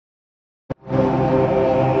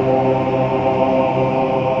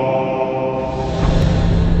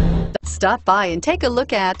Stop by and take a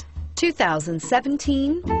look at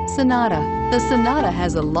 2017 Sonata. The Sonata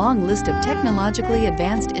has a long list of technologically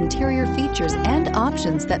advanced interior features and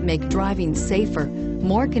options that make driving safer,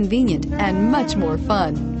 more convenient, and much more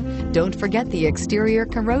fun. Don't forget the exterior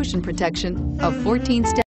corrosion protection, a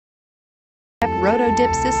 14-step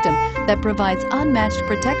roto-dip system that provides unmatched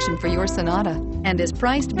protection for your Sonata and is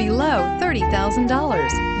priced below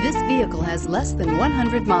 $30,000. This vehicle has less than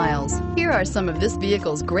 100 miles. Here are some of this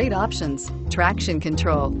vehicle's great options: traction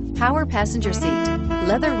control, power passenger seat,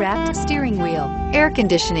 leather-wrapped steering wheel, air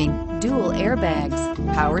conditioning, dual airbags,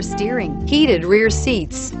 power steering, heated rear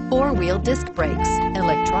seats, four-wheel disc brakes,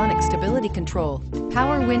 electronic stability control,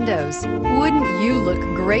 power windows. Wouldn't you look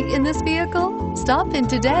great in this vehicle? Stop in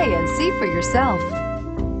today and see for yourself.